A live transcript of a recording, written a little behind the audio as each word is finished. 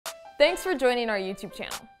Thanks for joining our YouTube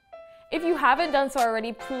channel. If you haven't done so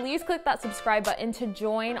already, please click that subscribe button to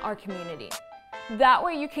join our community. That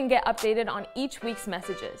way you can get updated on each week's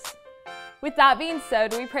messages. With that being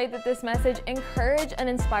said, we pray that this message encourages and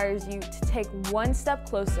inspires you to take one step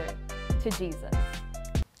closer to Jesus.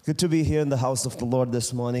 Good to be here in the house of the Lord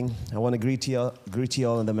this morning. I want to greet you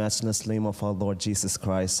all in the matchless name of our Lord Jesus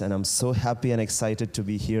Christ. And I'm so happy and excited to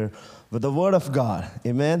be here with the Word of God.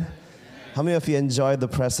 Amen? How many of you enjoyed the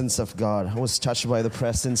presence of God? I was touched by the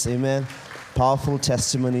presence. Amen? Powerful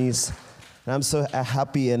testimonies. And I'm so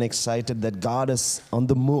happy and excited that God is on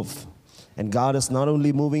the move. And God is not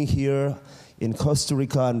only moving here in Costa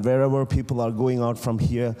Rica and wherever people are going out from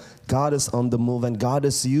here, God is on the move and God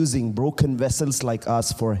is using broken vessels like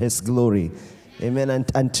us for His glory. Amen.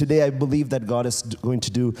 And today I believe that God is going to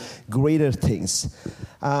do greater things.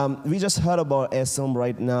 We just heard about Esom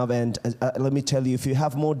right now, and let me tell you, if you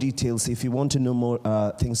have more details, if you want to know more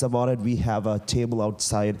things about it, we have a table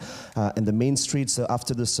outside in the main street. So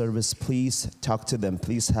after the service, please talk to them.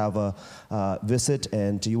 Please have a visit,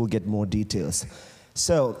 and you will get more details.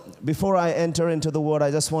 So before I enter into the word,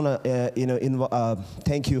 I just want to,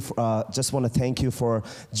 thank you. Just want to thank you for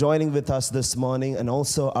joining with us this morning, and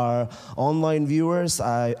also our online viewers.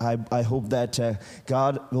 I hope that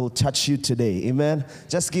God will touch you today. Amen.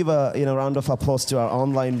 Just give a round of applause to our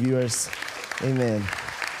online viewers. Amen.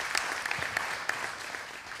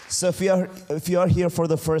 So if you are here for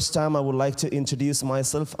the first time, I would like to introduce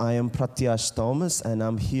myself. I am Prathyash Thomas, and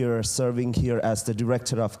I'm here serving here as the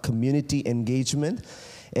Director of Community Engagement.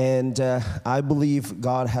 And I believe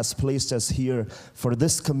God has placed us here for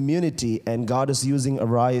this community, and God is using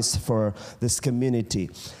Arise for this community.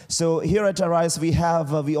 So here at Arise, we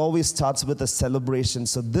always start with a celebration.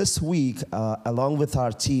 So this week, along with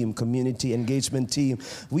our team, community engagement team,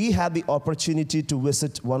 we had the opportunity to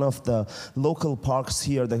visit one of the local parks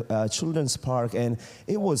here, the children's park, and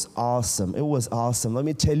it was awesome. It was awesome. Let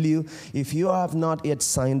me tell you, if you have not yet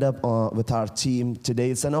signed up with our team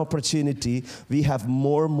today, it's an opportunity. We have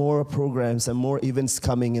more programs and more events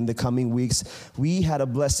coming in the coming weeks. We had a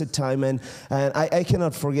blessed time, and I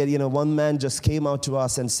cannot forget, one man just came out to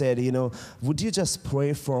us and said, would you just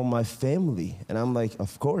pray for my family? And I'm like,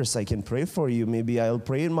 of course I can pray for you. Maybe I'll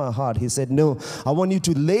pray in my heart. He said, no, I want you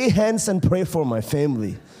to lay hands and pray for my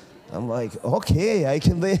family. I'm like, okay, I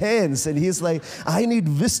can lay hands. And he's like, I need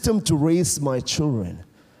wisdom to raise my children.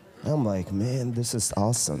 I'm like, man, this is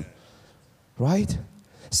awesome, right?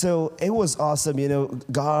 So it was awesome,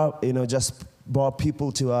 God, just brought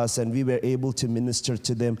people to us, and we were able to minister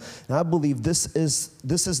to them. And I believe this is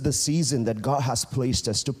the season that God has placed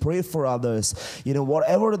us to pray for others.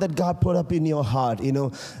 Whatever that God put up in your heart,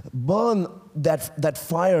 burn that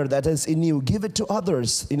fire that is in you, give it to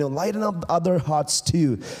others, lighten up other hearts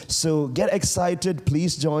too. So get excited,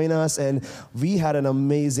 please join us. And we had an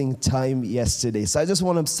amazing time yesterday. So I just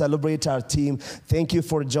want to celebrate our team. Thank you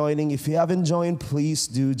for joining. If you haven't joined, please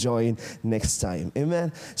do join next time.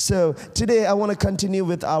 Amen. So today I want to continue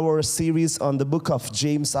with our series on the book of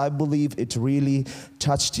James. I believe it really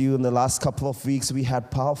touched you in the last couple of weeks. We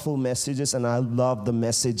had powerful messages, and I loved the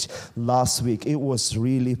message last week. It was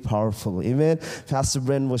really powerful. Amen. Pastor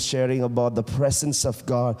Brent was sharing about the presence of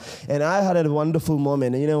God, and I had a wonderful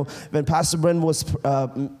moment. When Pastor Brent was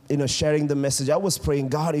sharing the message, I was praying,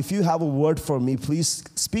 God, if you have a word for me, please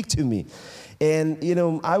speak to me. And,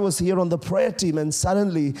 I was here on the prayer team, and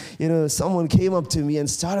suddenly, someone came up to me and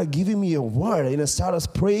started giving me a word, started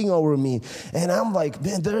praying over me. And I'm like,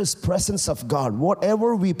 man, there is presence of God.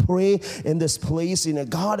 Whatever we pray in this place,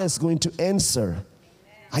 God is going to answer.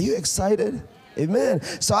 Are you excited? Amen.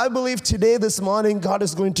 So I believe today, this morning, God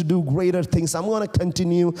is going to do greater things. I'm going to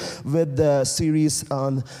continue with the series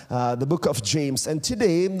on the book of James. And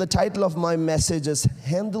today, the title of my message is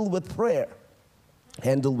Handle with Prayer.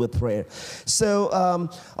 Handle with prayer. So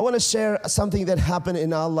I want to share something that happened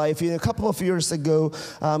in our life. A couple of years ago,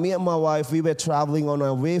 me and my wife, we were traveling on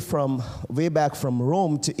our way back from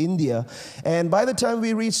Rome to India. And by the time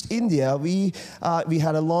we reached India, we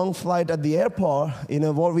had a long flight at the airport.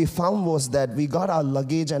 What we found was that we got our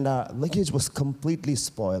luggage, and our luggage was completely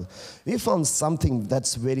spoiled. We found something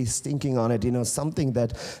that's very stinking on it, something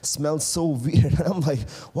that smells so weird. And I'm like,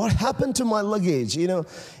 what happened to my luggage, And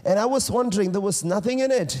I was wondering, there was nothing in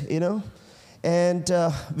it, And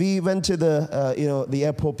we went to the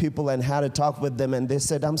airport people and had a talk with them, and they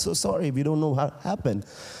said, I'm so sorry, we don't know what happened.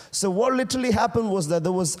 So what literally happened was that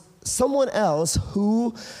there was someone else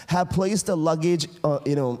who had placed the luggage,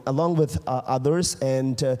 along with others,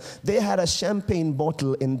 and they had a champagne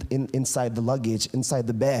bottle inside the luggage, inside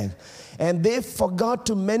the bag. And they forgot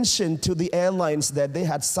to mention to the airlines that they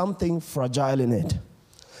had something fragile in it.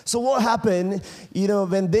 So what happened,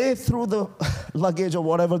 when they threw the luggage or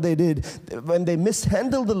whatever they did, when they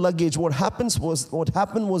mishandled the luggage, what happened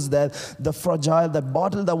was that the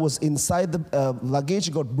bottle that was inside the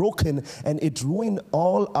luggage got broken, and it ruined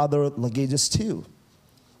all other luggages too.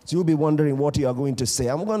 So you'll be wondering what you are going to say.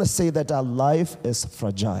 I'm going to say that our life is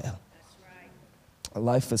fragile. That's right. Our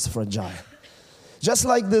life is fragile. Just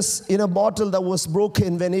like this bottle that was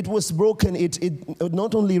broken, when it was broken, it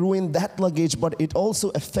not only ruined that luggage, but it also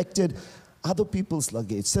affected other people's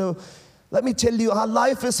luggage. So let me tell you, our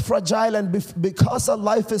life is fragile, and because our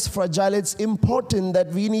life is fragile, it's important that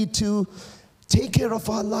we need to take care of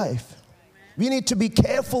our life. We need to be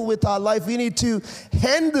careful with our life. We need to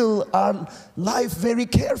handle our life very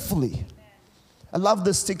carefully. I love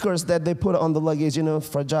the stickers that they put on the luggage,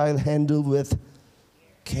 fragile, handle with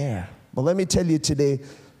care. But let me tell you today,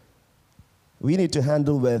 we need to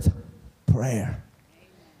handle with prayer.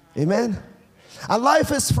 Amen? Our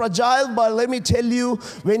life is fragile, but let me tell you,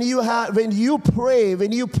 when you pray,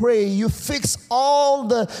 you fix all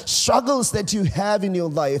the struggles that you have in your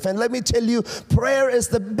life. And let me tell you, prayer is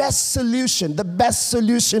the best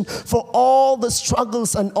solution for all the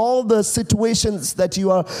struggles and all the situations that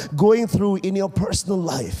you are going through in your personal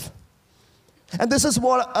life. And this is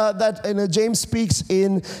what James speaks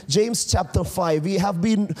in James chapter 5. We have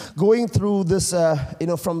been going through this,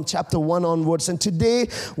 from chapter 1 onwards. And today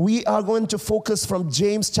we are going to focus from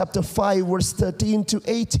James chapter 5, verse 13 to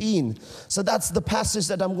 18. So that's the passage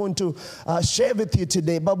that I'm going to share with you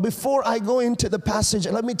today. But before I go into the passage,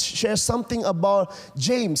 let me share something about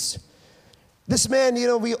James. This man,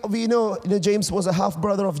 we know James was a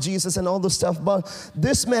half-brother of Jesus and all this stuff, but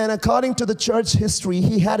this man, according to the church history,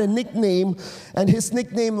 he had a nickname, and his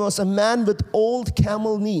nickname was a man with old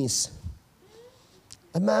camel knees.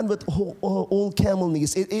 A man with old camel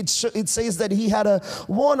knees. It says that he had a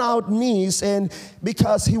worn-out knees, and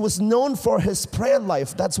because he was known for his prayer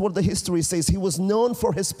life, that's what the history says. He was known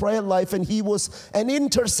for his prayer life, and he was an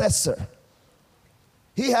intercessor.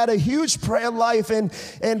 He had a huge prayer life,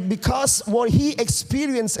 and because what he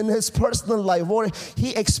experienced in his personal life, what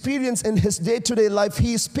he experienced in his day-to-day life,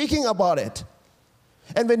 he is speaking about it.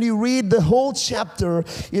 And when you read the whole chapter,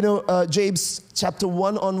 James chapter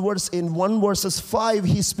 1 onwards, in 1 verses 5,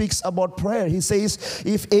 he speaks about prayer. He says,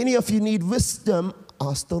 if any of you need wisdom,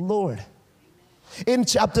 ask the Lord. In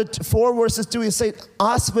chapter 4 verses 2, he said,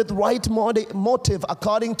 ask with right motive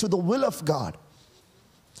according to the will of God.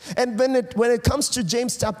 And when it comes to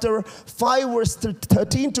James chapter 5 verse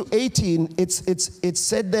 13 to 18, it's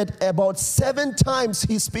said that about 7 times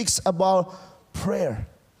he speaks about prayer.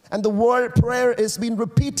 And the word prayer is being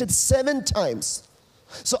repeated 7 times.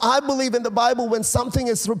 So I believe in the Bible, when something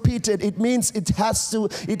is repeated, it means it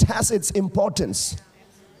has its importance.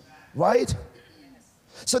 Right?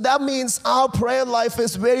 So that means our prayer life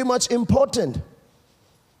is very much important.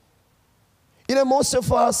 Most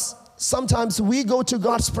of us, sometimes we go to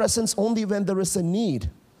God's presence only when there is a need.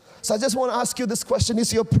 So I just want to ask you this question.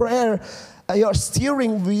 Is your prayer your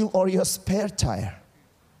steering wheel or your spare tire?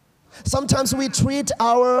 Sometimes we treat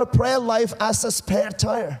our prayer life as a spare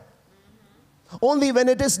tire. Only when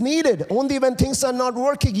it is needed. Only when things are not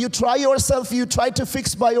working. You try yourself. You try to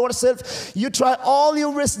fix by yourself. You try all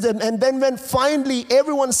your wisdom. And then when finally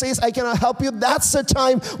everyone says, I cannot help you, that's the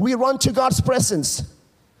time we run to God's presence.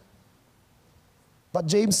 But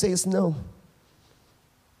James says, no.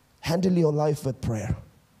 Handle your life with prayer.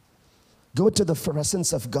 Go to the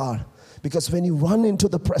presence of God. Because when you run into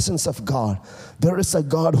the presence of God, there is a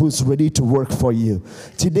God who's ready to work for you.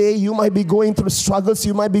 Today, you might be going through struggles.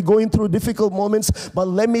 You might be going through difficult moments. But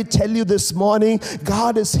let me tell you this morning,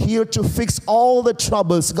 God is here to fix all the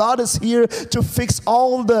troubles. God is here to fix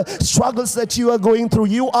all the struggles that you are going through.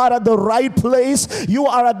 You are at the right place. You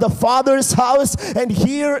are at the Father's house. And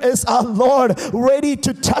here is our Lord ready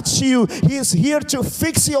to touch you. He is here to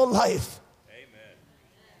fix your life.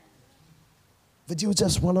 Would you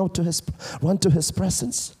just run to his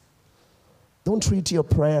presence? Don't treat your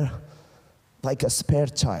prayer like a spare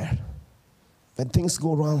tire. When things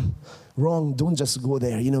go wrong, don't just go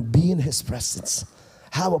there. Be in his presence.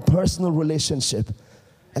 Have a personal relationship.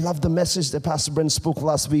 I love the message that Pastor Brent spoke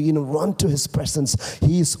last week. Run to his presence.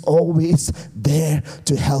 He is always there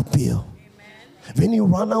to help you. When you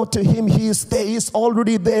run out to him, he is there. He is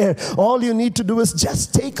already there. All you need to do is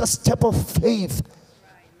just take a step of faith.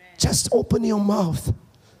 Just open your mouth.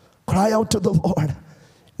 Cry out to the Lord.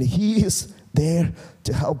 He is there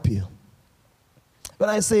to help you.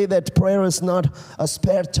 When I say that prayer is not a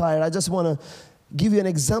spare tire, I just want to give you an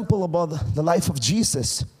example about the life of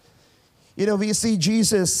Jesus. We see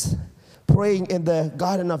Jesus praying in the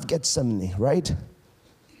Garden of Gethsemane, right?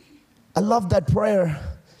 I love that prayer.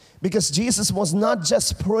 Because Jesus was not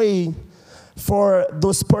just praying for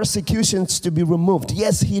those persecutions to be removed.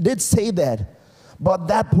 Yes, he did say that. But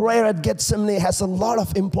that prayer at Gethsemane has a lot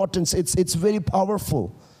of importance. It's very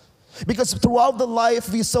powerful. Because throughout the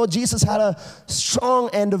life, we saw Jesus had a strong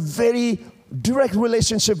and a very direct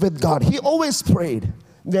relationship with God. He always prayed.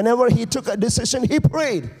 Whenever he took a decision, he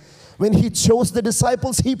prayed. When he chose the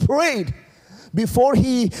disciples, he prayed. Before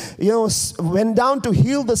he went down to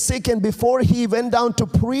heal the sick, and before he went down to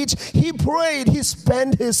preach, he prayed. He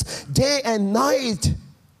spent his day and night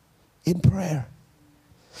in prayer.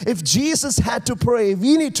 If Jesus had to pray,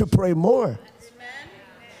 we need to pray more.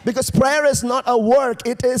 Because prayer is not a work,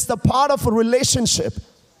 it is the part of a relationship.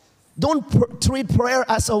 Don't treat prayer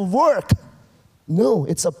as a work. No,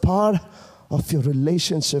 it's a part of your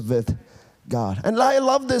relationship with God. And I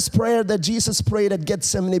love this prayer that Jesus prayed at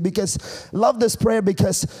Gethsemane, because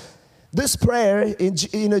this prayer,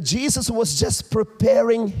 Jesus was just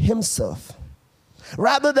preparing himself.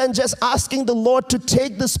 Rather than just asking the Lord to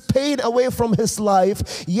take this pain away from his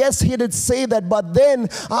life, yes, he did say that, but then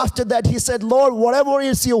after that he said, Lord, whatever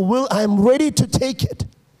is your will, I am ready to take it.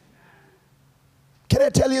 Can I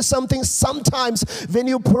tell you something? Sometimes when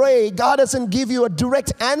you pray, God doesn't give you a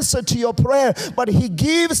direct answer to your prayer, but he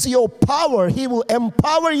gives you power. He will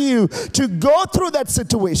empower you to go through that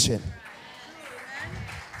situation.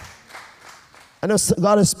 I know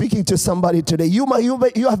God is speaking to somebody today. You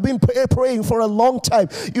have been praying for a long time.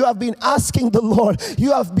 You have been asking the Lord.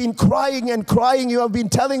 You have been crying and crying. You have been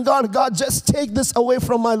telling God, God, just take this away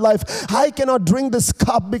from my life. I cannot drink this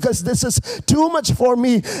cup because this is too much for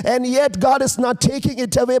me. And yet God is not taking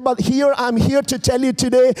it away. But I'm here to tell you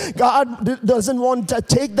today, God doesn't want to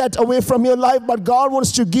take that away from your life, but God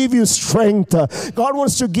wants to give you strength. God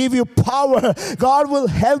wants to give you power. God will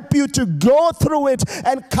help you to go through it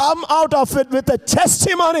and come out of it with a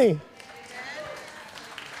testimony.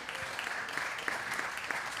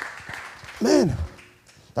 Man,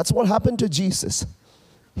 that's what happened to Jesus.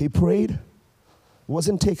 He prayed,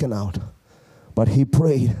 wasn't taken out, but he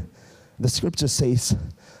prayed. The scripture says,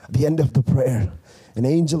 at the end of the prayer, an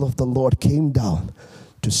angel of the Lord came down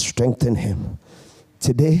to strengthen him.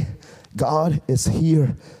 Today, God is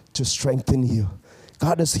here to strengthen you.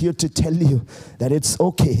 God is here to tell you that it's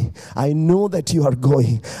okay. I know that you are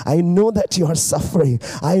going. I know that you are suffering.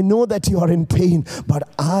 I know that you are in pain, but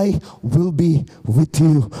I will be with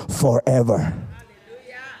you forever.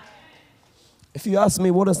 Hallelujah. If you ask me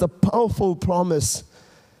what is the powerful promise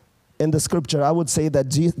in the scripture, I would say that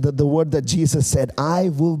the word that Jesus said, I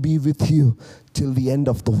will be with you till the end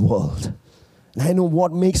of the world. And I know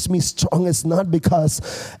what makes me strong is not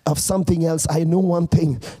because of something else. I know one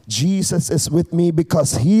thing. Jesus is with me.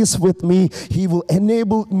 Because he is with me, he will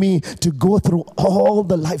enable me to go through all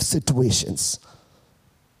the life situations.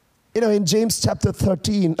 In James chapter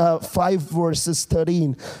 13, 5 verses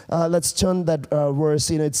 13, let's turn that verse.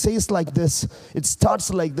 It says like this. It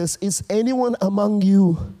starts like this. Is anyone among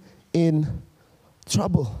you in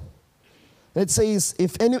trouble? It says,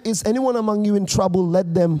 is anyone among you in trouble,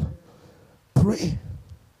 let them pray.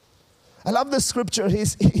 I love this scripture. He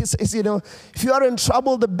says, if you are in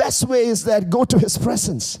trouble, the best way is that go to his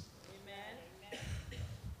presence.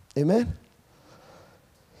 Amen. Amen.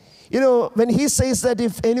 When he says that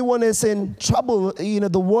if anyone is in trouble,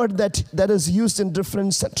 the word that is used in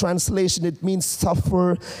different translation, it means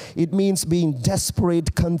suffer, it means being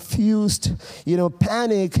desperate, confused,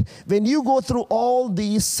 panic. When you go through all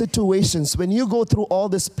these situations, when you go through all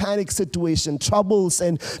this panic situation, troubles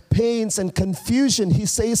and pains and confusion, he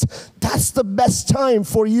says that's the best time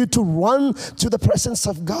for you to run to the presence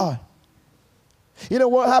of God.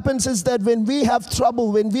 What happens is that when we have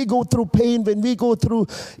trouble, when we go through pain, when we go through,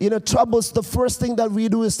 troubles, the first thing that we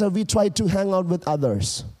do is that we try to hang out with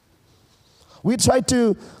others. We try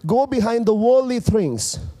to go behind the worldly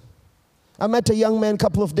things. I met a young man a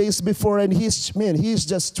couple of days before, and he's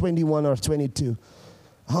just 21 or 22.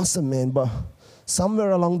 Awesome, man, but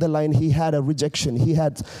somewhere along the line, he had a rejection.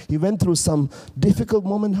 He went through some difficult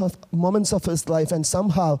moments of his life, and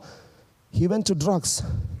somehow he went to drugs.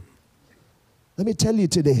 Let me tell you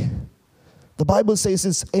today, the Bible says,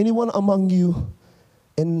 is anyone among you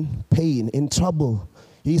in pain, in trouble?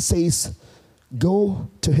 He says, go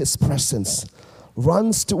to his presence.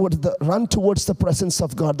 Run towards the presence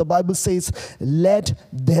of God. The Bible says, let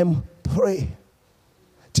them pray.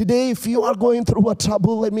 Today, if you are going through a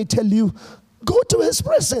trouble, let me tell you, go to his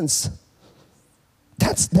presence.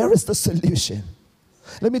 There is the solution.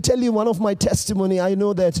 Let me tell you one of my testimony. I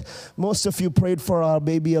know that most of you prayed for our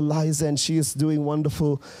baby Eliza, and she is doing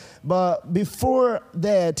wonderful. But before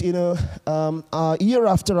that, a year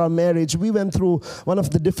after our marriage, we went through one of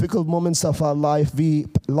the difficult moments of our life. We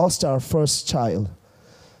lost our first child.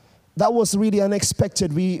 That was really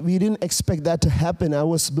unexpected. We didn't expect that to happen. I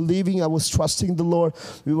was believing, I was trusting the Lord.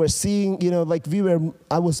 We were seeing,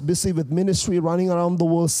 I was busy with ministry, running around the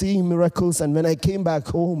world, seeing miracles. And when I came back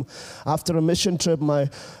home after a mission trip,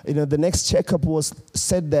 the next checkup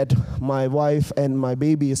said that my wife and my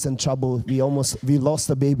baby is in trouble. We lost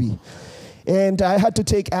the baby. And I had to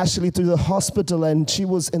take Ashley to the hospital, and she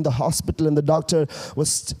was in the hospital, and the doctor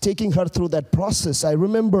was taking her through that process. I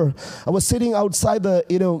remember I was sitting outside the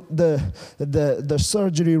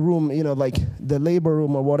surgery room, like the labor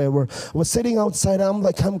room or whatever. I was sitting outside,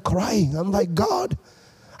 I'm crying. I'm like, God,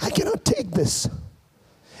 I cannot take this.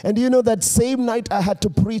 And that same night I had to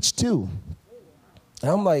preach too. And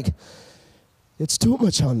I'm like, it's too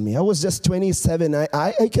much on me. I was just 27.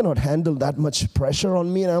 I cannot handle that much pressure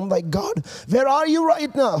on me. And I'm like, God, where are you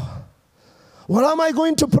right now? What am I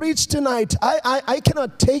going to preach tonight? I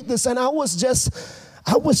cannot take this. And I was just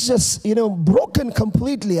broken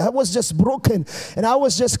completely. I was just broken. And I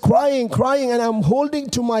was just crying. And I'm holding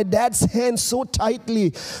to my dad's hand so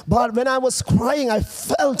tightly. But when I was crying, I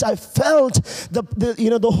felt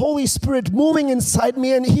the Holy Spirit moving inside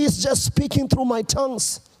me. And He's just speaking through my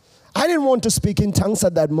tongues. I didn't want to speak in tongues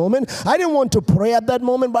at that moment. I didn't want to pray at that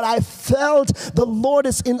moment, but I felt the Lord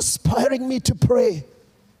is inspiring me to pray.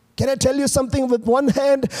 Can I tell you something? With one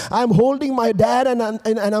hand, I'm holding my dad and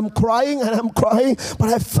I'm crying,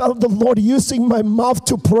 but I felt the Lord using my mouth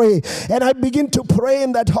to pray. And I begin to pray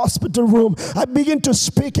in that hospital room. I begin to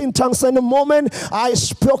speak in tongues. And the moment I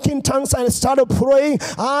spoke in tongues and I started praying,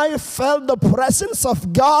 I felt the presence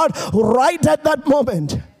of God right at that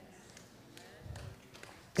moment.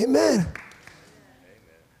 Amen.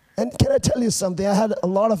 And can I tell you something? I had a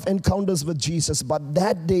lot of encounters with Jesus, but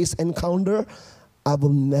that day's encounter, I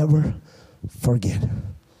will never forget.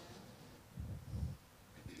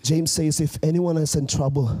 James says, if anyone is in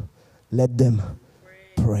trouble, let them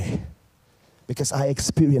pray. Because I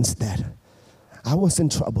experienced that. I was in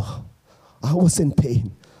trouble. I was in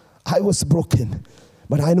pain. I was broken.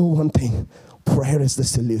 But I know one thing, prayer is the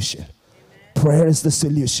solution. Prayer is the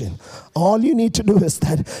solution. All you need to do is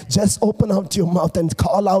that just open out your mouth and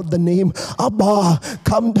call out the name Abba.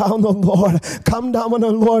 Come down, O Lord. Come down, O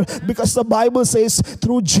Lord. Because the Bible says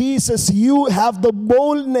through Jesus you have the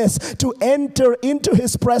boldness to enter into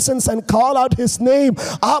His presence and call out His name.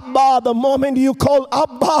 Abba. The moment you call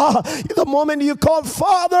Abba, the moment you call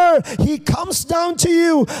Father, He comes down to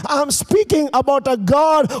you. I'm speaking about a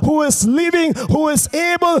God who is living, who is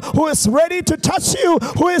able, who is ready to touch you,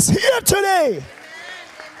 who is here today.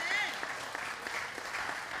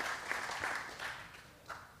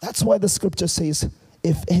 That's why the scripture says,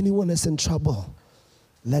 if anyone is in trouble,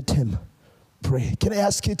 let him pray. Can I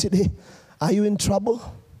ask you today, are you in trouble?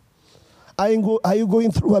 Are you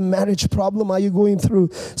going through a marriage problem? Are you going through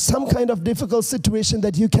some kind of difficult situation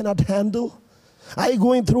that you cannot handle? Are you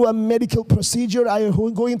going through a medical procedure? Are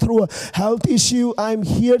you going through a health issue? I'm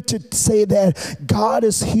here to say that God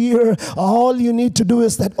is here. All you need to do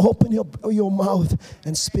is that open your mouth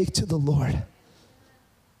and speak to the Lord.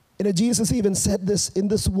 Jesus even said this, in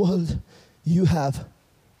this world you have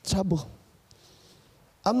trouble.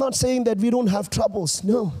 I'm not saying that we don't have troubles.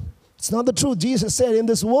 No, it's not the truth. Jesus said in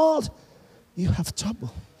this world you have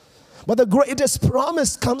trouble. But the greatest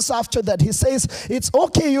promise comes after that. He says, it's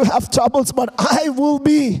okay you have troubles, but I will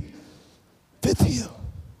be with you.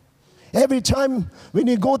 Every time when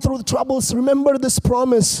you go through the troubles, remember this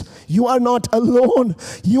promise. You are not alone.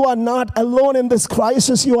 You are not alone in this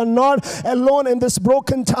crisis. You are not alone in this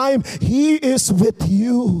broken time. He is with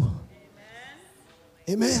you.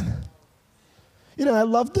 Amen. Amen. I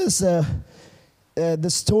love this the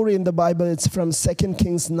story in the Bible. It's from 2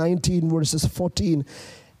 Kings 19 verses 14.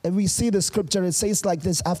 And we see the scripture, it says like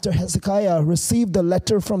this: after Hezekiah received the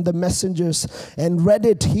letter from the messengers and read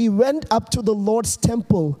it, he went up to the Lord's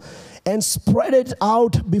temple and spread it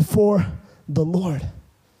out before the Lord.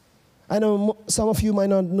 I know some of you might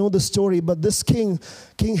not know the story, but this King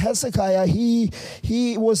Hezekiah, he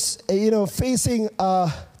was facing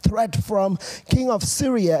a threat from king of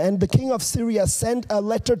Syria, and the king of Syria sent a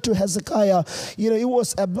letter to Hezekiah. It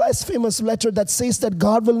was a blasphemous letter that says that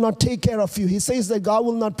God will not take care of you. He says that God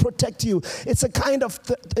will not protect you. It's a kind of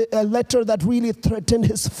a letter that really threatened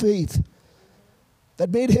his faith, that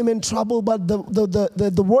made him in trouble. But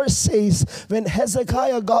the verse says when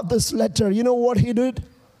Hezekiah got this letter, you know what he did?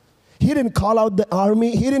 He didn't call out the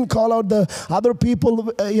army. He didn't call out the other people,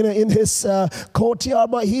 in his courtyard.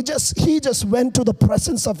 But he just went to the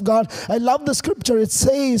presence of God. I love the scripture. It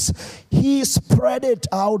says he spread it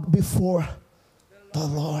out before the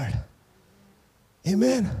Lord.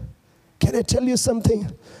 Amen. Can I tell you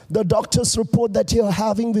something? The doctor's report that you're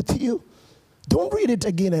having with you, don't read it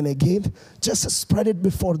again and again. Just spread it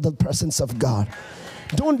before the presence of God.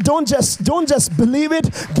 Don't just believe it.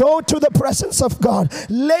 Go to the presence of God.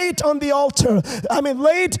 Lay it on the altar.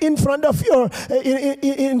 Lay it in front of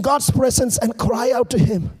in God's presence and cry out to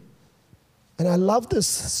Him. And I love this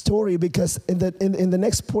story because in the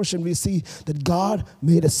next portion we see that God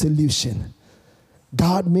made a solution.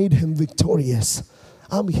 God made him victorious.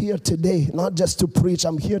 I'm here today, not just to preach.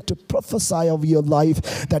 I'm here to prophesy of your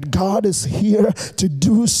life that God is here to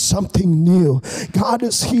do something new. God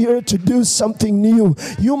is here to do something new.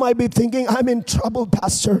 You might be thinking, I'm in trouble,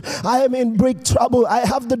 Pastor. I am in big trouble. I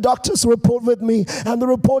have the doctor's report with me, and the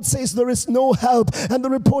report says there is no help. And the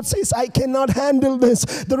report says I cannot handle this.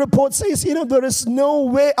 The report says, there is no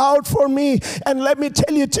way out for me. And let me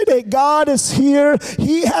tell you today, God is here.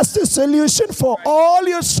 He has the solution for all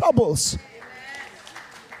your troubles.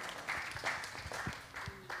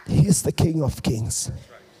 He is the King of Kings.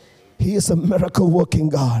 He is a miracle working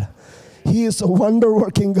God. He is a wonder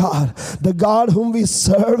working God. The God whom we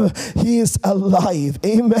serve, He is alive.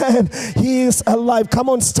 Amen. He is alive. Come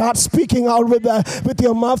on, start speaking out with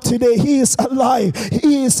your mouth today. He is alive.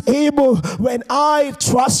 He is able. When I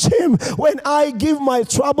trust Him, when I give my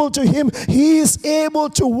trouble to Him, He is able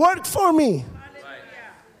to work for me.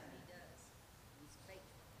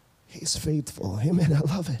 He's faithful. Amen. I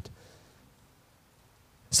love it.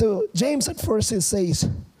 So James at first it says,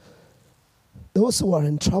 those who are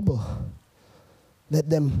in trouble, let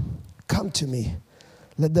them come to me.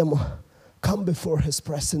 Let them come before His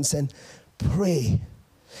presence and pray.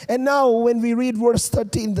 And now when we read verse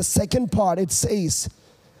 13, the second part, it says,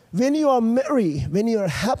 when you are merry, when you are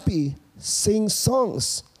happy, sing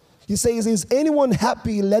songs. He says, is anyone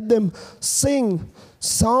happy? Let them sing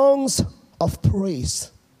songs of praise.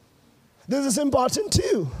 This is important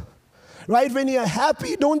too. Right? When you're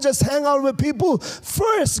happy, don't just hang out with people.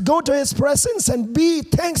 First, go to His presence and be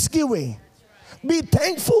thanksgiving. Be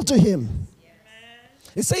thankful to Him.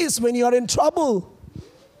 It says when you are in trouble,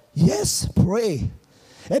 yes, pray.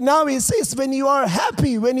 And now He says when you are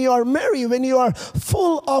happy, when you are merry, when you are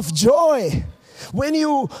full of joy, when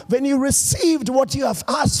you received what you have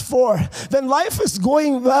asked for, when life is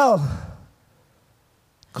going well,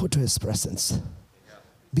 go to His presence.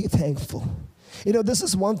 Be thankful. This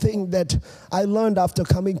is one thing that I learned after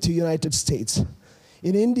coming to United States.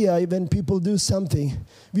 In India, when people do something,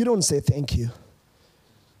 we don't say thank you.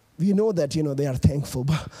 We know that, they are thankful.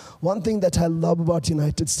 But one thing that I love about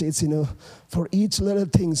United States, for each little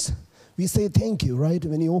things, we say thank you, right?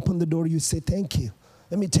 When you open the door, you say thank you.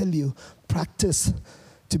 Let me tell you, practice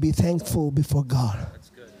to be thankful before God. That's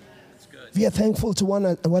good. That's good. We are thankful to one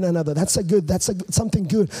another. That's something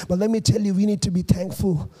good. But let me tell you, we need to be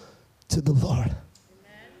thankful to the Lord. Amen.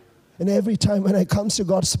 And every time when I come to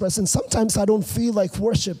God's presence, sometimes I don't feel like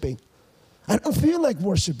worshiping. I don't feel like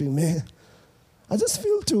worshiping, man. I just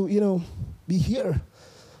feel to, be here.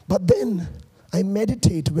 But then I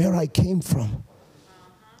meditate where I came from.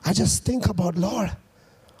 I just think about, Lord,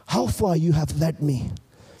 how far you have led me.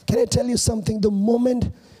 Can I tell you something? The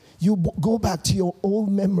moment you go back to your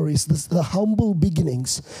old memories, the humble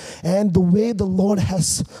beginnings, and the way the Lord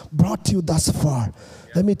has brought you thus far,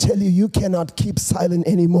 let me tell you, you cannot keep silent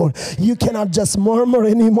anymore. You cannot just murmur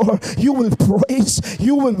anymore. You will praise,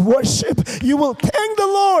 you will worship, you will thank the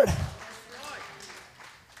Lord.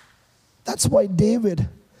 That's why David,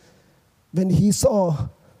 when he saw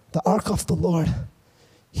the ark of the Lord,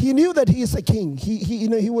 he knew that he is a king.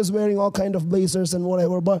 He was wearing all kind of blazers and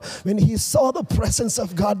whatever. But when he saw the presence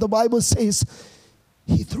of God, the Bible says,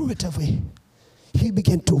 he threw it away. He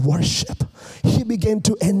began to worship. He began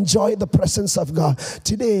to enjoy the presence of God.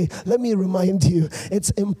 Today, let me remind you,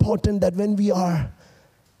 it's important that when we are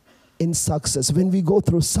in success, when we go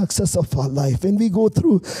through success of our life, when we go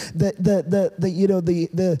through the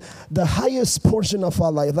highest portion of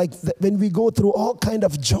our life, when we go through all kind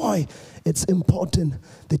of joy, it's important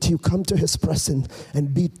that you come to His presence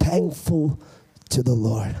and be thankful to the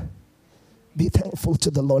Lord. Be thankful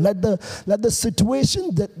to the Lord. Let the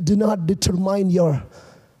situation that do not determine your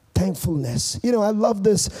thankfulness. I love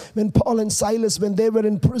this. When Paul and Silas, when they were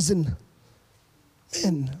in prison,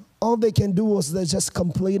 man, all they can do was they just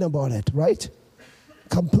complain about it, right?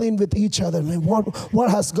 complain with each other. Man,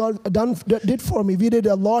 what has God did for me? We did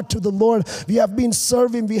a lot to the Lord. We have been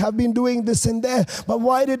serving. We have been doing this and that. But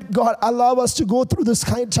why did God allow us to go through this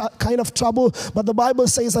kind of trouble? But the Bible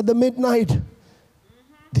says at the midnight,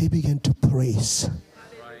 they began to praise.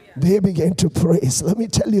 They began to praise. Let me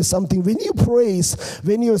tell you something. When you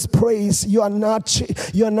praise, you are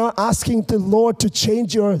not asking the Lord to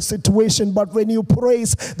change your situation, but when you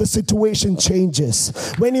praise, the situation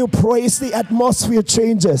changes. When you praise, the atmosphere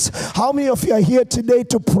changes. How many of you are here today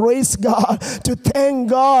to praise God, to thank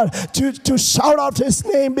God, to shout out His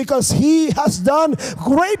name because He has done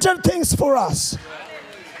greater things for us?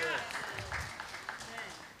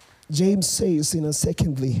 James says,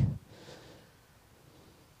 secondly,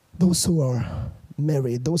 those who are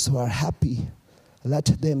married, those who are happy, let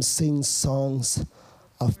them sing songs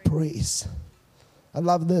of praise. I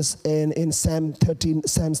love this. In Psalms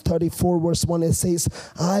 34, verse 1, it says,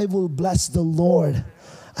 I will bless the Lord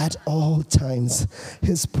at all times.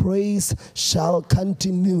 His praise shall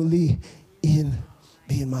continually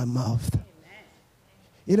be in my mouth.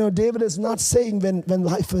 David is not saying when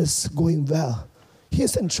life is going well.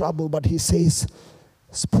 He's in trouble, but he says,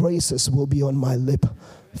 His praises will be on my lip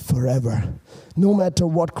forever. No matter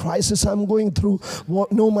what crisis I'm going through,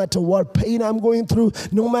 no matter what pain I'm going through,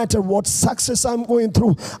 no matter what success I'm going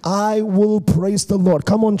through, I will praise the Lord.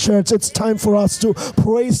 Come on, church, it's time for us to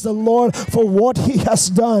praise the Lord for what He has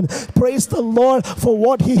done. Praise the Lord for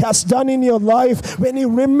what He has done in your life. When you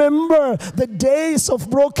remember the days of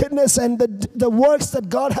brokenness and the works that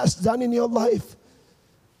God has done in your life,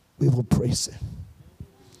 we will praise Him.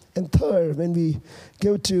 And third, when we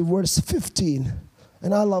go to verse 15,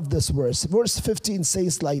 and I love this verse. Verse 15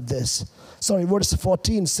 says like this. Verse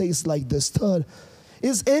 14 says like this. Third,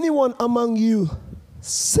 is anyone among you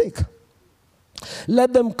sick?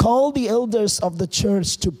 Let them call the elders of the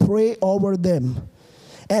church to pray over them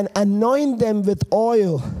and anoint them with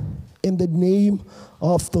oil in the name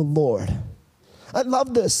of the Lord. I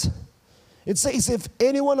love this. It says, if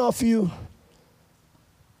any one of you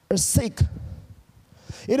are sick,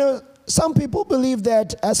 some people believe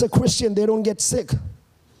that as a Christian they don't get sick.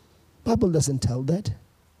 Bible doesn't tell that.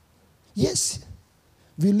 Yes,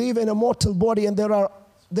 we live in a mortal body and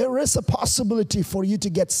there is a possibility for you to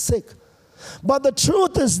get sick. But the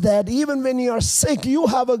truth is that even when you are sick, you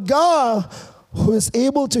have a God who is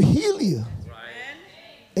able to heal you.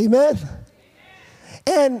 Right. Amen.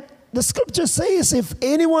 And the scripture says, if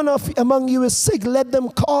anyone among you is sick, let them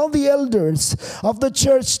call the elders of the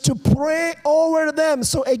church to pray over them.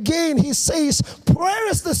 So again, he says, prayer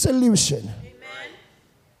is the solution. Amen.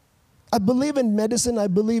 I believe in medicine. I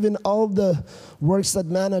believe in all the works that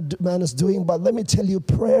man is doing. But let me tell you,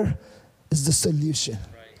 prayer is the solution.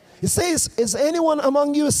 Right. It says, is anyone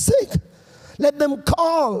among you sick? Let them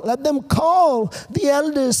call the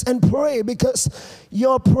elders and pray, because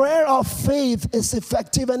your prayer of faith is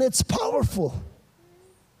effective and it's powerful.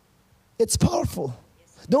 It's powerful.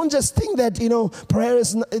 Don't just think that, prayer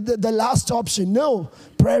is the last option. No,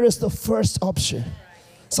 prayer is the first option.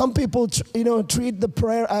 Some people, treat the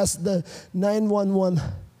prayer as the 911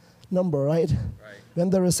 number, right?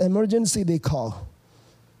 When there is emergency, they call.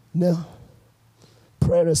 No,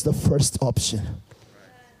 prayer is the first option.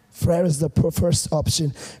 Prayer is the first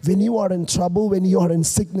option. When you are in trouble, when you are in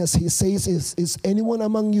sickness, he says, is anyone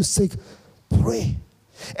among you sick? Pray.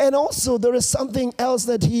 And also there is something else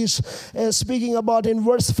that he is speaking about in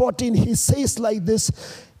verse 14. He says like this,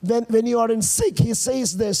 when you are in sick, he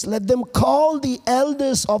says this, let them call the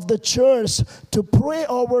elders of the church to pray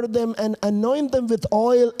over them and anoint them with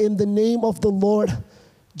oil in the name of the Lord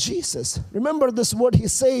Jesus. Remember this word he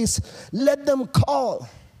says, let them call.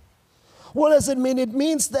 What does it mean? It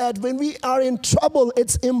means that when we are in trouble,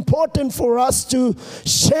 it's important for us to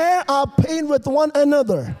share our pain with one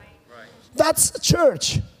another. Right. That's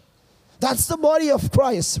church. That's the body of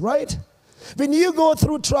Christ, right? When you go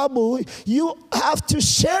through trouble, you have to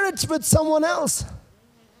share it with someone else.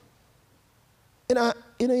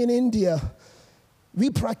 In India, we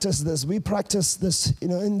practice this. We practice this,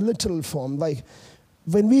 in literal form. Like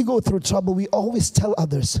when we go through trouble, we always tell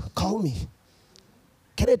others, call me.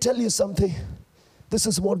 Can I tell you something? This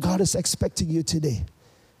is what God is expecting you today.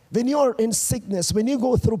 When you are in sickness, when you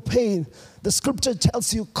go through pain, the scripture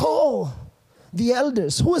tells you, call the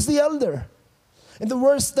elders. Who is the elder? In the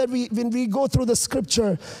verse that when we go through the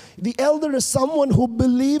scripture, the elder is someone who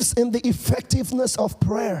believes in the effectiveness of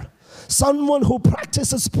prayer. Someone who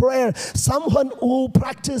practices prayer, someone who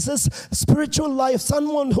practices spiritual life,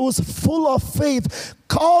 someone who's full of faith.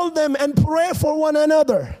 Call them and pray for one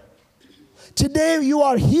another. Today you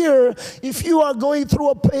are here. If you are going through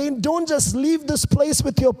a pain, don't just leave this place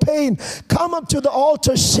with your pain. Come up to the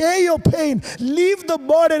altar, share your pain, leave the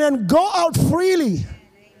burden and go out freely.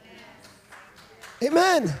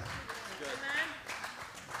 Amen.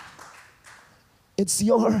 It's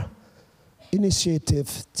your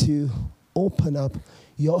initiative to open up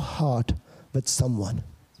your heart with someone.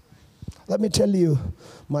 Let me tell you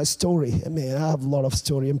my story. I mean, I have a lot of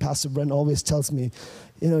story, and Pastor Brent always tells me,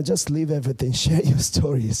 just leave everything, share your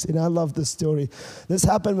stories. I love this story. This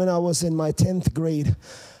happened when I was in my 10th grade.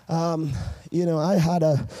 I had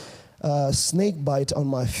a snake bite on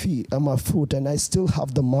my foot, and I still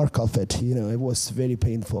have the mark of it. It was very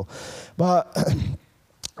painful. But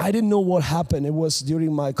I didn't know what happened. It was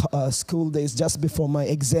during my school days, just before my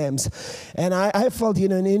exams. And I felt,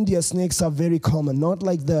 in India, snakes are very common. Not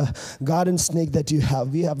like the garden snake that you have.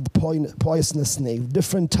 We have the poisonous snake,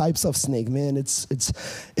 different types of snake. Man, it's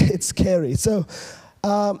scary. So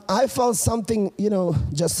I felt something,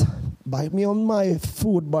 just bite me on my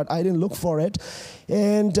foot, but I didn't look for it.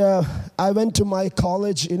 And I went to my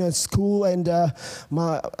college, school, and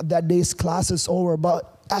that day's class is over. But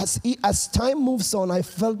as time moves on, I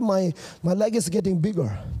felt my leg is getting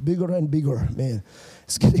bigger and bigger, man.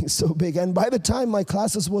 It's getting so big. And by the time my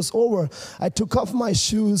classes was over, I took off my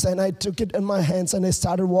shoes and I took it in my hands and I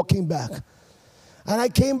started walking back. And I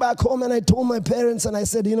came back home and I told my parents and I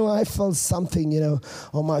said, I felt something,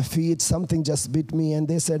 on my feet. Something just bit me. And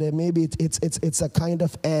they said, maybe it's a kind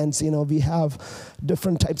of ants. We have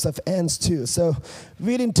different types of ants too. So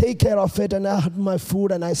we didn't take care of it, and I had my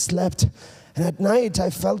food and I slept. And at night, I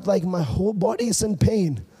felt like my whole body is in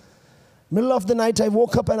pain. Middle of the night, I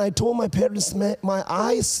woke up and I told my parents, my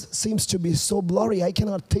eyes seems to be so blurry. I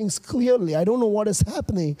cannot think clearly. I don't know what is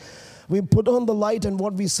happening. We put on the light, and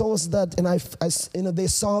what we saw is that, and they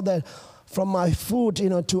saw that from my foot,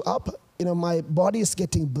 to up, my body is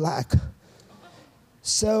getting black.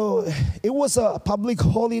 So it was a public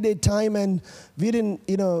holiday time, and we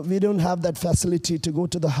don't have that facility to go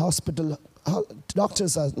to the hospital.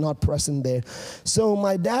 Doctors are not present there. So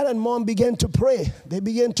my dad and mom began to pray. They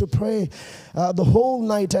began to pray the whole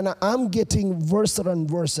night, and I'm getting worse and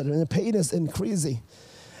worse, and the pain is increasing.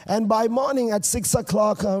 And by morning at 6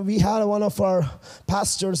 o'clock, we had one of our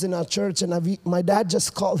pastors in our church, and my dad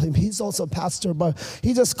just called him. He's also a pastor, but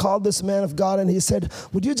he just called this man of God, and he said,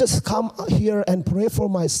 would you just come here and pray for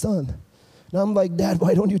my son? And I'm like, Dad,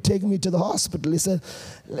 why don't you take me to the hospital? He said,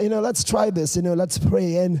 let's try this, let's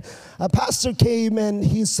pray. And a pastor came and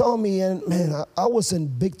he saw me, and man, I was in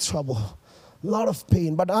big trouble, a lot of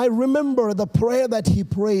pain. But I remember the prayer that he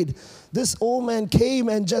prayed. This old man came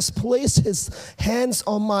and just placed his hands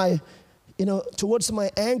on my, towards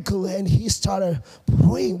my ankle, and he started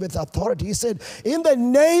praying with authority. He said, in the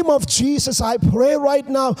name of Jesus, I pray right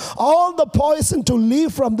now, all the poison to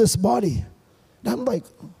leave from this body. And I'm like,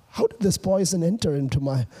 how did this poison enter into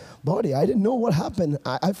my body? I didn't know what happened.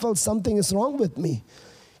 I felt something is wrong with me.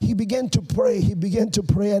 He began to pray. He began to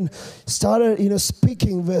pray and started,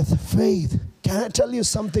 speaking with faith. Can I tell you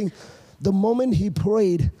something? The moment he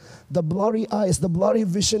prayed, the blurry eyes, the blurry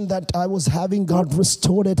vision that I was having, God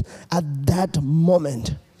restored it at that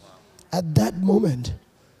moment. At that moment.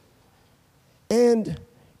 And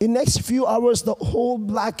in next few hours, the whole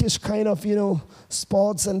blackish kind of,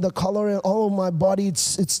 spots and the color and all of my body, it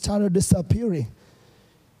started disappearing.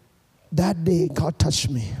 That day, God touched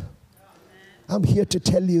me. I'm here to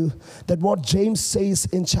tell you that what James says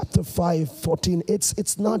in chapter 5:14,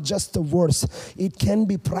 it's not just the verse. It can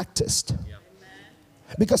be practiced.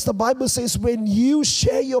 Because the Bible says when you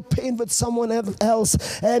share your pain with someone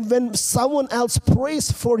else, and when someone else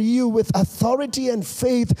prays for you with authority and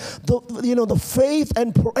faith, the faith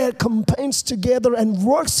and prayer combines together and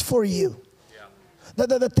works for you. Yeah.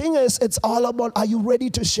 The thing is, it's all about, are you ready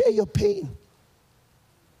to share your pain?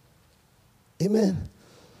 Amen.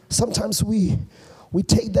 Sometimes we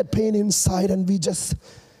take that pain inside and we just,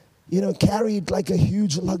 carry it like a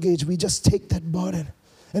huge luggage. We just take that burden.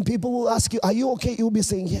 And people will ask you, are you okay? You'll be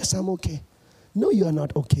saying, yes, I'm okay. No, you are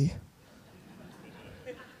not okay.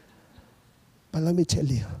 But let me tell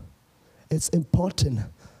you, it's important.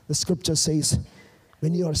 The scripture says,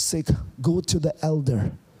 when you are sick, go to the elder.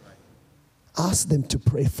 Ask them to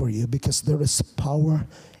pray for you, because there is power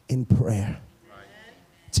in prayer.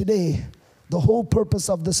 Today, the whole purpose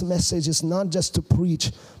of this message is not just to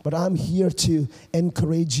preach, but I'm here to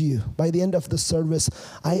encourage you. By the end of the service,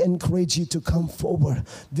 I encourage you to come forward.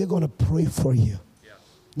 We're going to pray for you. Yeah.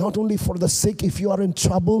 Not only for the sick. If you are in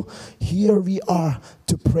trouble, here we are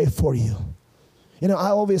to pray for you. I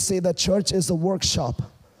always say that church is a workshop.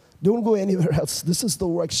 Don't go anywhere else. This is the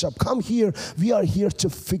workshop. Come here. We are here to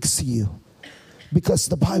fix you. Because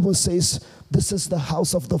the Bible says this is the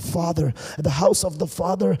house of the Father. At the house of the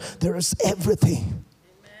Father, there is everything.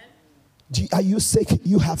 Are you sick?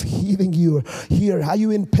 You have healing here. Are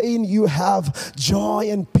you in pain? You have joy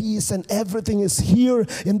and peace, and everything is here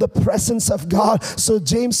in the presence of God. So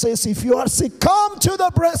James says, if you are sick, come to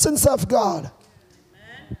the presence of God.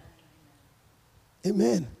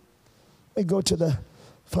 Amen. Let me go to the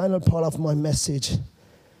final part of my message.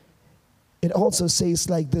 It also says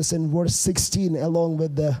like this in verse 16 along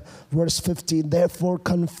with the verse 15. Therefore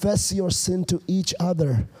confess your sin to each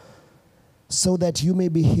other, so that you may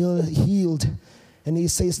be healed. And he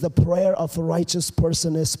says the prayer of a righteous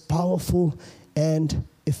person is powerful and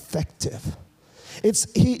effective.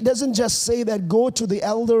 He doesn't just say that go to the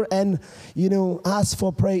elder and, ask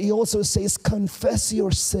for prayer. He also says confess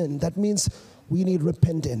your sin. That means we need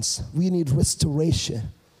repentance. We need restoration.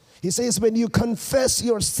 He says when you confess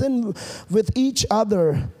your sin with each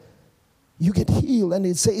other, you get healed. And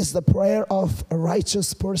it says the prayer of a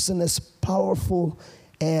righteous person is powerful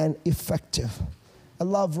and effective. I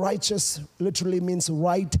love righteous, literally means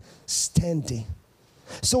right standing.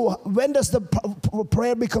 So when does the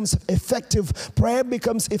prayer becomes effective? Prayer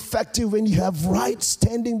becomes effective when you have right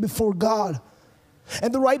standing before God.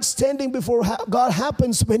 And the right standing before God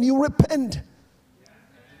happens when you repent.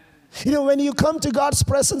 When you come to God's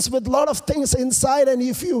presence with a lot of things inside, and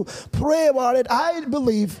if you pray about it, I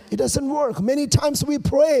believe it doesn't work. Many times we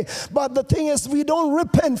pray, but the thing is we don't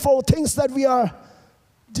repent for things that we are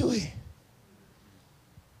doing.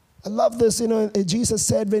 I love this. Jesus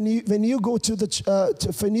said when you go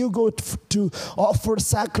to offer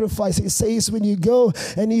sacrifice, he says when you go,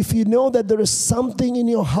 and if you know that there is something in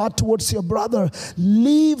your heart towards your brother,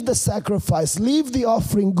 leave the sacrifice, leave the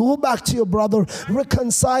offering, go back to your brother,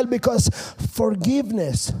 reconcile, because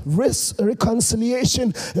forgiveness,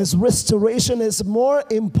 reconciliation, restoration is more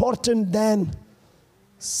important than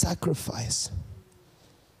sacrifice.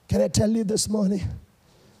 Can I tell you this morning?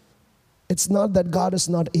 It's not that God is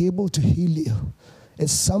not able to heal you.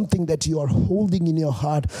 It's something that you are holding in your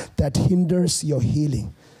heart that hinders your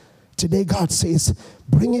healing. Today God says,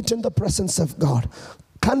 bring it in the presence of God.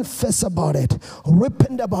 Confess about it.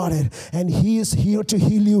 Repent about it. And He is here to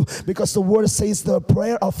heal you, because the word says the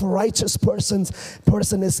prayer of a righteous person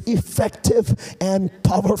is effective and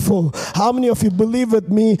powerful. How many of you believe with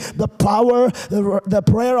me the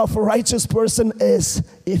prayer of a righteous person is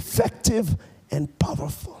effective and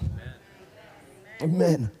powerful?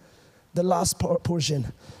 Amen. The last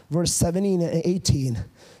portion, verse 17 and 18.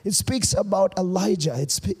 It speaks about Elijah.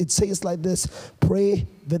 It says like this: pray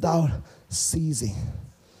without ceasing.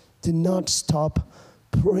 Do not stop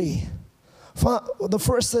praying. The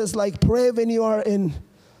first says pray when you are in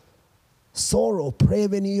sorrow. Pray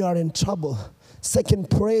when you are in trouble.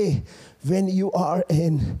 Second, pray when you are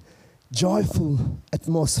in joyful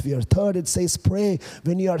atmosphere. Third, it says pray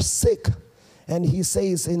when you are sick. And he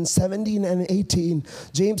says in 17 and 18,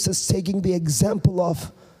 James is taking the example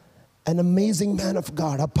of an amazing man of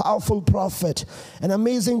God, a powerful prophet, an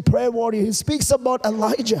amazing prayer warrior. He speaks about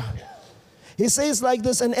Elijah. He says like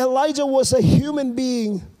this, and Elijah was a human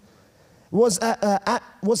being, was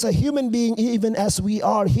a human being even as we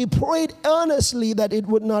are. He prayed earnestly that it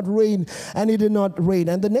would not rain, and it did not rain.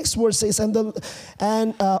 And the next verse says, and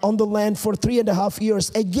on the land for 3.5 years.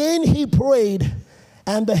 Again he prayed,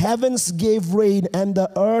 and the heavens gave rain, and the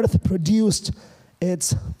earth produced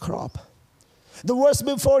its crop. The verse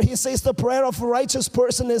before, he says the prayer of a righteous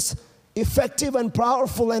person is effective and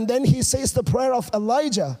powerful. And then he says the prayer of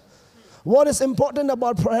Elijah. What is important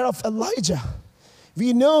about prayer of Elijah?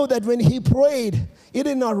 We know that when he prayed, it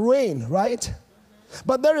did not rain, right?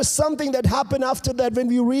 But there is something that happened after that when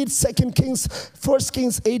we read 1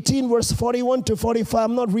 Kings 18 verse 41 to 45.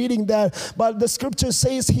 I'm not reading that, but the scripture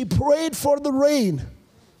says he prayed for the rain.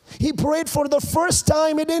 He prayed for the first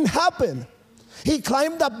time. It didn't happen. He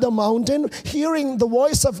climbed up the mountain, hearing the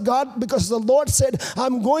voice of God, because the Lord said,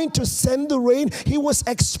 I'm going to send the rain. He was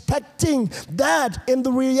expecting that in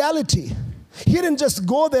the reality. He didn't just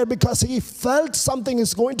go there because he felt something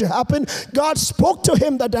is going to happen. God spoke to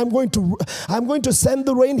him that I'm going to send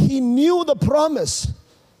the rain. He knew the promise.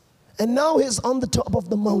 And now he's on the top of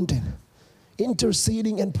the mountain,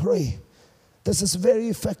 interceding and praying. This is very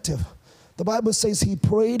effective. The Bible says he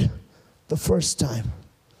prayed the first time.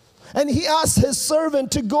 And he asked his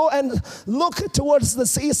servant to go and look towards the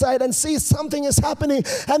seaside and see something is happening.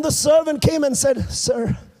 And the servant came and said,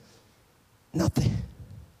 sir, nothing.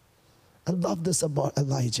 I love this about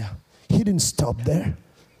Elijah. He didn't stop there.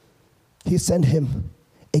 He sent him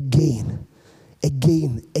again.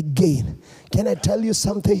 Can I tell you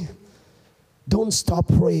something? Don't stop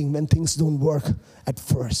praying when things don't work at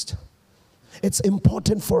first. It's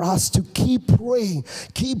important for us to keep praying,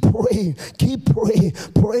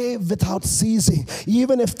 pray without ceasing.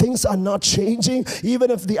 Even if things are not changing,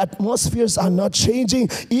 even if the atmospheres are not changing,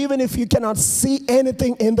 even if you cannot see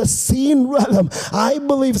anything in the seen realm, I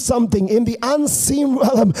believe something in the unseen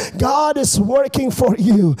realm. God is working for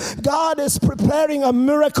you. God is preparing a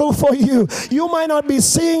miracle for you. You might not be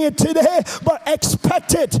seeing it today, but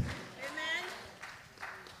expect it.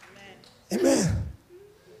 Amen.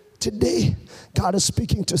 Today, God is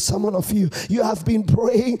speaking to someone of you. You have been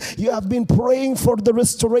praying. You have been praying for the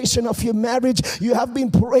restoration of your marriage. You have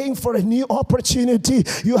been praying for a new opportunity.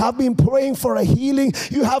 You have been praying for a healing.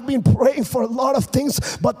 You have been praying for a lot of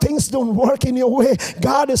things, but things don't work in your way.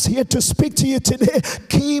 God is here to speak to you today.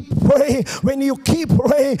 Keep praying. When you keep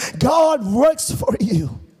praying, God works for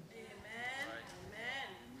you.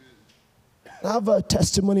 I have a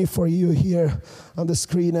testimony for you here on the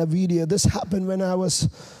screen, a video. This happened when I was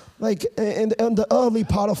like in the early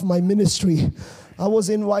part of my ministry. I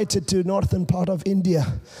was invited to northern part of India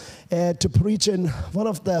to preach in one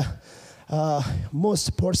of the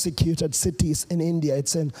most persecuted cities in India.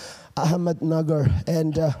 It's in Ahmednagar.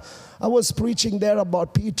 And I was preaching there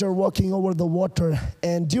about Peter walking over the water.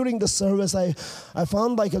 And during the service, I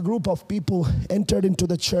found like a group of people entered into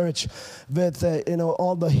the church with,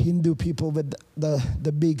 all the Hindu people with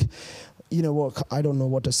the big, I don't know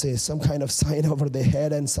what to say, some kind of sign over their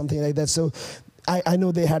head and something like that. So I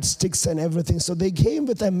know they had sticks and everything. So they came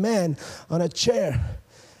with a man on a chair.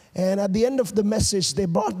 And at the end of the message, they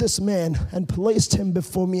brought this man and placed him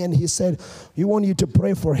before me. And he said, "We want you to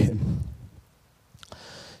pray for him."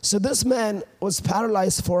 So this man was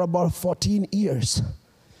paralyzed for about 14 years.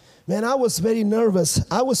 Man, I was very nervous.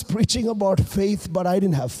 I was preaching about faith, but I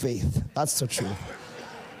didn't have faith. That's the truth.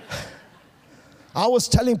 I was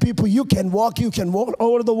telling people, you can walk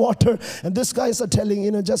over the water. And these guys are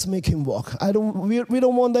telling, just make him walk. We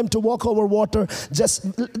don't want them to walk over water. Just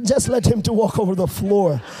let him to walk over the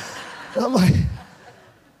floor. And I'm like,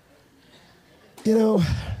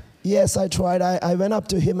 yes, I tried. I went up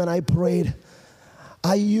to him and I prayed.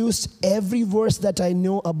 I used every verse that I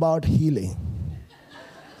know about healing.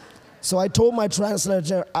 So I told my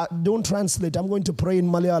translator, don't translate, I'm going to pray in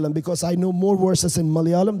Malayalam because I know more verses in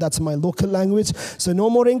Malayalam. That's my local language. So no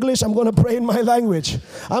more English, I'm going to pray in my language.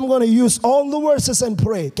 I'm going to use all the verses and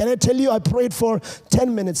pray. Can I tell you, I prayed for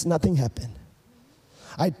 10 minutes, nothing happened.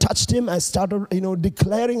 I touched him, I started,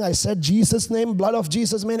 declaring, I said Jesus' name, blood of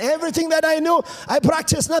Jesus, man, everything that I know, I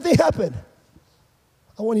practiced, nothing happened.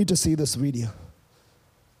 I want you to see this video.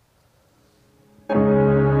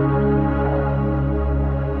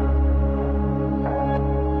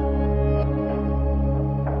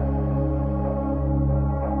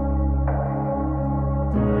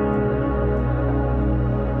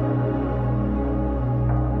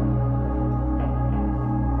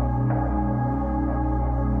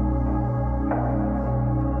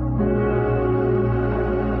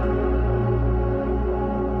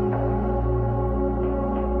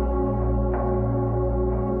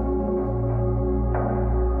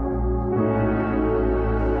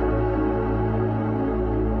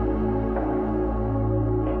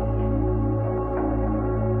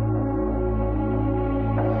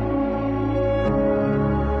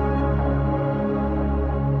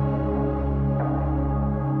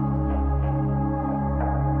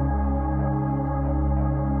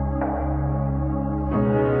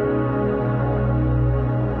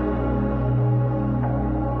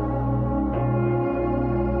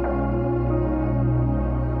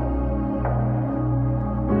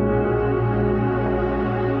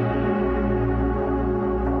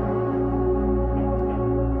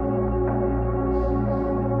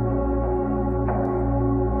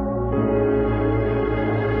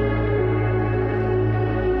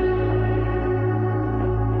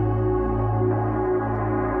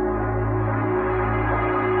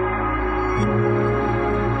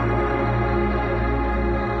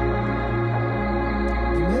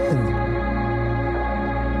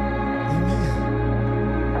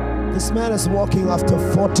 This man is walking after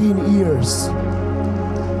 14 years.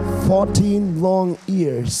 14 long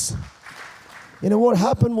years. What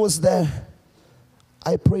happened was that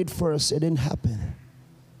I prayed first. It didn't happen.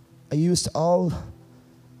 I used all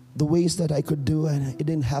the ways that I could do and it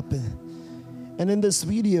didn't happen. And in this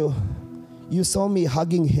video, you saw me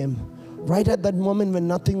hugging him. Right at that moment when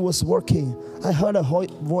nothing was working, I heard a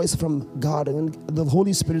voice from God and the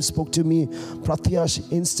Holy Spirit spoke to me,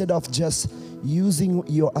 Prathyash, instead of just using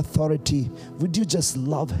your authority, would you just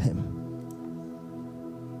love him?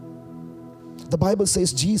 The Bible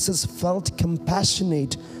says Jesus felt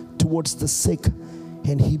compassionate towards the sick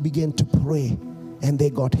and he began to pray and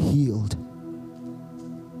they got healed.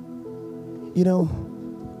 You know,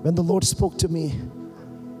 when the Lord spoke to me,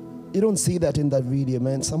 you don't see that in that video,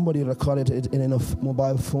 man. Somebody recorded it in a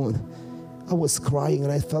mobile phone. I was crying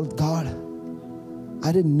and I felt, God,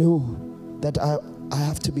 I didn't know that I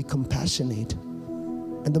have to be compassionate.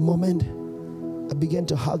 And the moment I began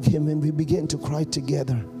to hug him and we began to cry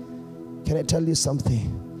together, can I tell you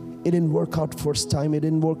something? It didn't work out first time. It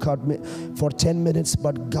didn't work out for 10 minutes,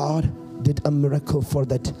 but God did a miracle for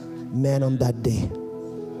that man on that day.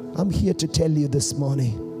 I'm here to tell you this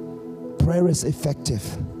morning, prayer is effective.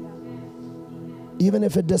 Even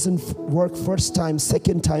if it doesn't work first time,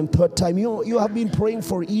 second time, third time, you have been praying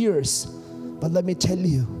for years. But let me tell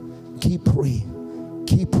you, keep praying,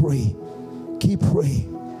 keep praying, keep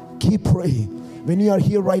praying, keep praying. When you are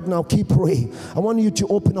here right now, keep praying. I want you to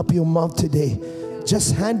open up your mouth today.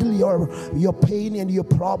 Just handle your pain and your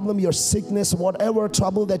problem, your sickness, whatever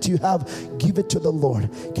trouble that you have, give it to the Lord.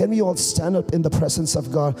 Can we all stand up in the presence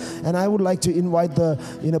of God? And I would like to invite the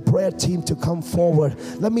prayer team to come forward.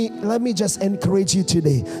 Let me just encourage you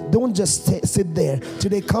today. Don't just sit there.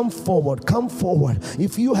 Today, come forward. Come forward.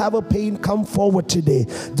 If you have a pain, come forward today.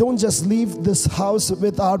 Don't just leave this house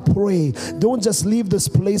without praying. Don't just leave this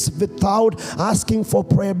place without asking for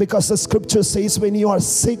prayer, because the scripture says when you are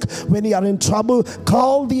sick, when you are in trouble,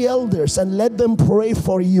 call the elders and let them pray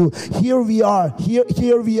for you. Here we are.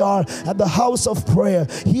 Here we are at the house of prayer.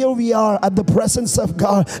 Here we are at the presence of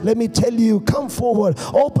God. Let me tell you, come forward.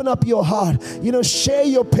 Open up your heart. Share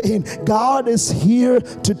your pain. God is here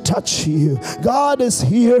to touch you. God is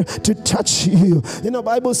here to touch you.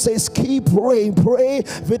 Bible says keep praying. Pray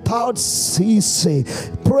without ceasing.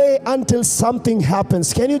 Pray until something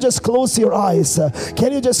happens. Can you just close your eyes?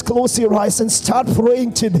 Can you just close your eyes and start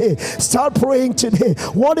praying today? Start praying today.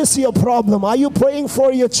 What is your problem? Are you praying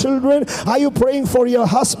for your children? Are you praying for your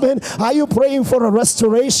husband? Are you praying for a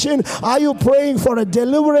restoration? Are you praying for a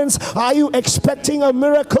deliverance? Are you expecting a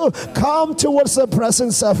miracle? Come towards the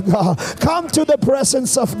presence of God. Come to the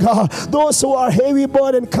presence of God. Those who are heavy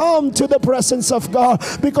burdened, come to the presence of God,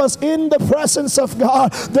 because in the presence of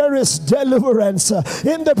God there is deliverance.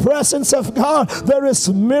 In the presence of God there is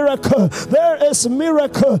miracle. There is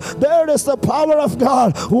miracle. There is the power of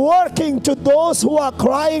God working to those who are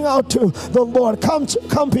crying out to the Lord. Come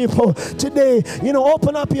people today,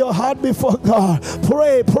 open up your heart before God.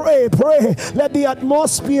 Pray, pray, pray. Let the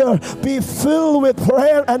atmosphere be filled with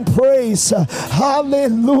prayer and praise.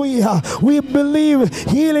 Hallelujah. We believe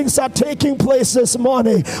healings are taking place this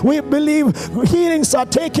morning. We believe healings are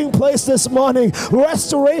taking place this morning.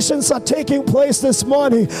 Restorations are taking place this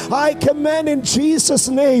morning. I command in Jesus'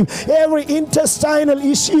 name, every intestinal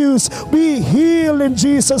issues be healed in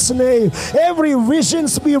Jesus' name. Every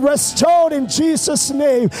visions be restored in Jesus'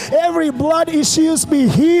 name. Every blood issues be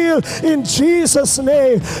healed in Jesus'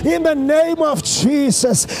 name. In the name of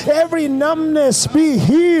Jesus, every numbness be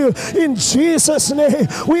healed in Jesus' name.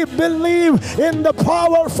 We believe in the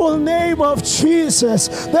powerful name of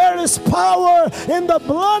Jesus. There is power in the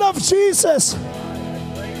blood of Jesus.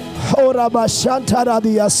 Father,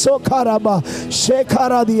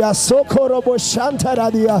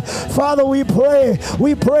 we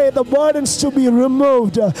pray the burdens to be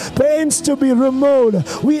removed, pains to be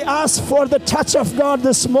removed. We ask for the touch of God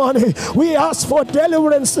this morning. We ask for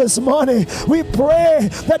deliverance this morning. We pray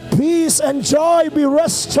that peace and joy be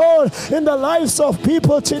restored in the lives of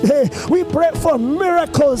people today. We pray for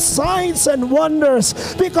miracles, signs and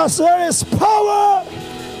wonders, because there is power.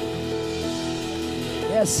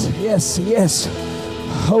 Yes, yes, yes.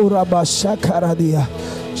 Horaba shakaradia,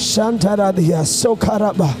 shantaradia,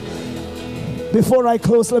 sokaraba. Before I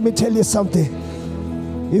close, let me tell you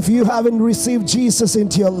something. If you haven't received Jesus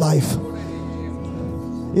into your life,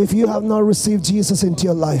 if you have not received Jesus into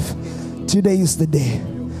your life, today is the day.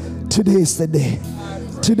 Today is the day.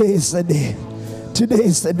 Today is the day. Today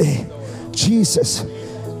is the day. Jesus.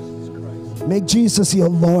 Make Jesus your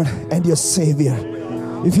Lord and your Savior.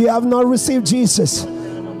 If you have not received Jesus,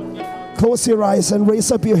 close your eyes and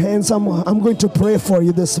raise up your hands. I'm going to pray for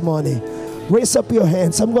you this morning. Raise up your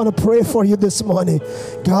hands. I'm going to pray for you this morning.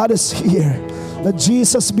 God is here. Let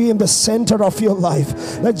Jesus be in the center of your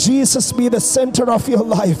life. Let Jesus be the center of your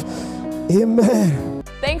life. Amen.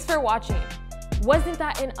 Thanks for watching. Wasn't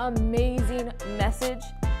that an amazing message?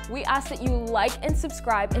 We ask that you like and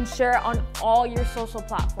subscribe and share it on all your social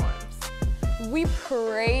platforms. We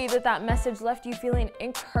pray that message left you feeling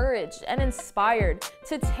encouraged and inspired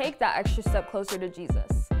to take that extra step closer to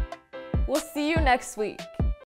Jesus. We'll see you next week.